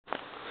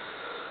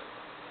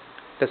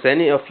Does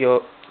any of you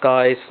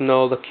guys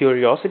know the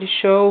Curiosity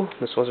Show?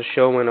 This was a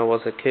show when I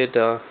was a kid.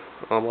 Well,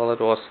 it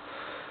was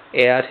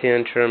aired here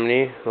in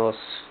Germany. It was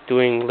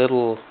doing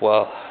little,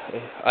 well,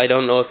 I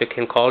don't know if you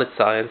can call it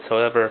science,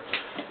 however,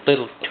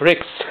 little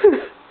tricks.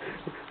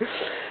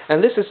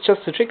 And this is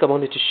just a trick I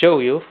wanted to show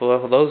you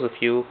for those of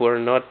you who are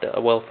not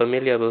well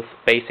familiar with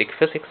basic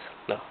physics.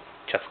 No,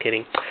 just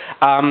kidding.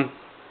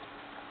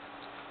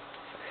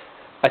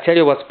 I tell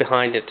you what's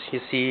behind it. You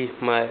see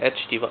my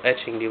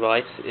etching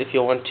device. If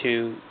you want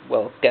to,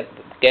 well, get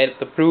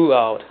the brew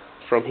out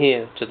from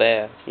here to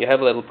there, you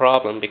have a little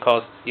problem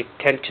because you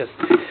can't just.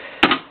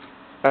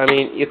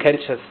 You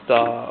can't just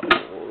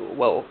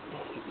well,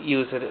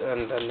 use it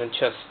and then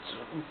just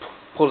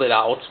pull it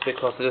out,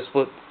 because this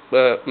would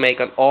make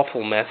an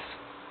awful mess.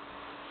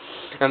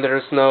 And there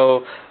is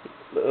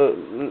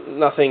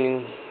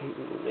nothing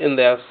in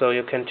there, so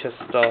you can just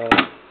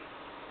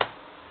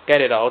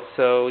get it out.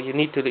 So you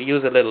need to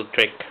use a little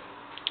trick,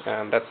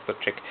 and that's the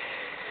trick.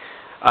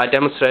 I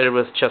demonstrated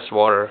with just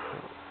water.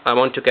 I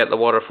want to get the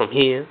water from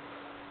here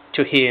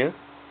to here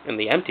in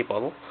the empty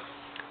bottle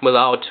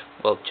without,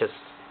 well, just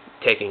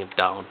taking it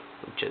down.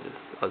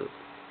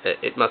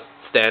 It must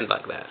stand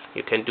like that.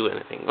 You can't do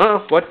anything.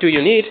 Well, what do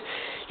you need?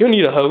 You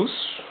need a hose,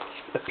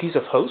 a piece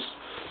of hose.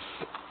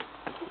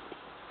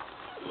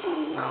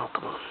 Oh,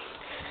 come on.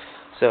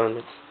 So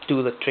let's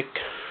do the trick.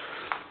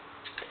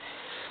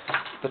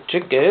 The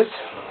trick is,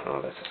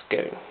 oh, this is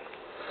scary.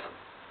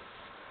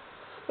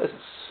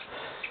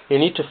 You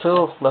need to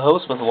fill the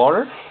hose with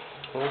water.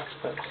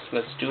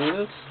 Let's do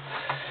this.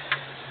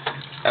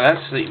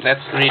 That's really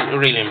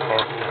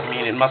important. I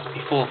mean, it must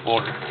be full of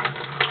water.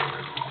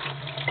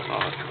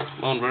 Oh,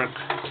 it won't work.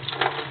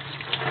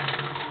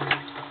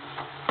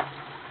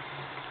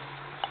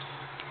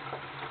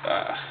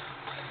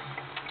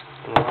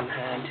 One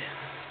hand.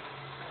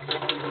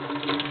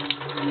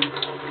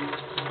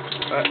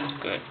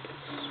 That's good.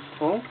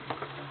 Full.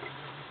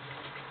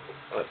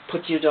 I'll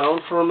put you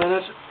down for a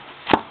minute.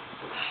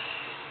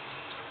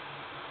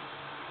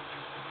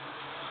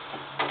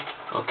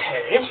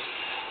 Okay.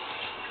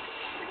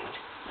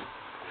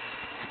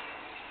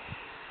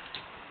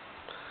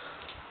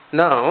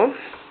 Now,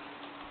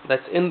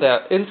 let's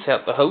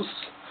insert the hose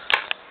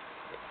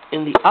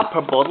in the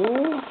upper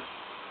bottle.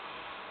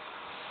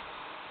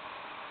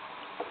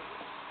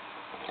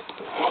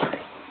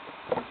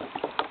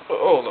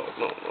 Oh,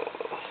 no.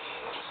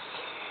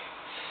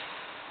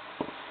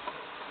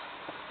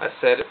 I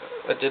said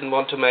I didn't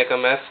want to make a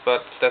mess,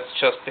 but that's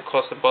just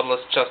because the bottle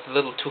is just a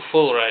little too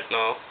full right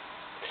now.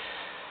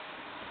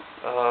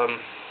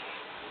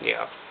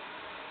 Yeah.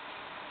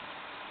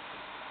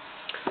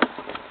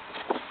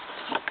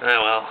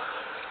 Ah, well,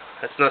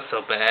 that's not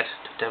so bad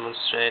to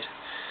demonstrate.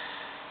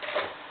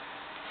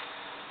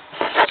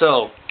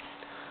 So,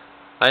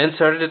 I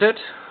inserted it,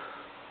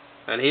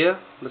 and here,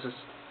 this is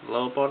the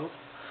lower bottle.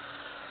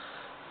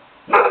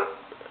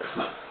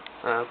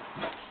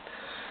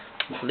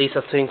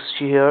 Lisa thinks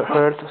she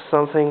heard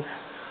something.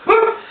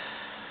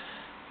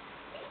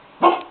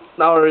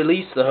 Now I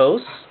release the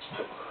hose,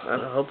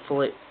 and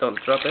hopefully don't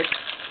drop it.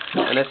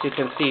 And as you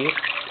can see,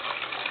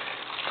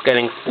 it's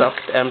getting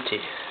stuffed empty.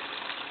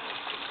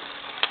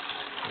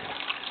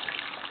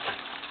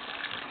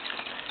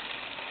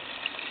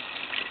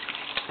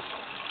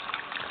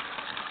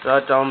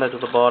 Right down there to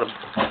the bottom.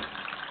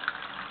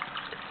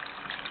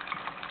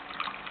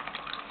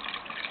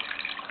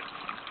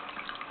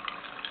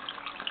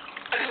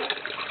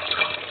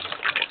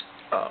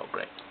 Oh,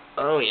 great.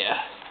 Oh, yeah.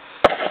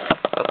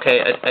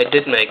 Okay, I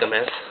did make a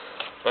mess,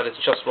 but it's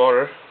just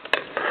water.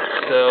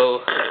 So,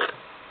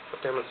 for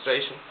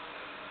demonstration.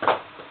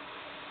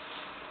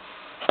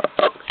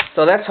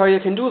 So that's how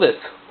you can do this,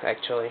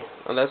 actually.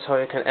 And that's how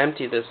you can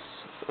empty this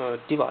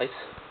device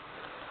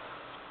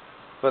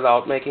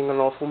without making an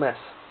awful mess.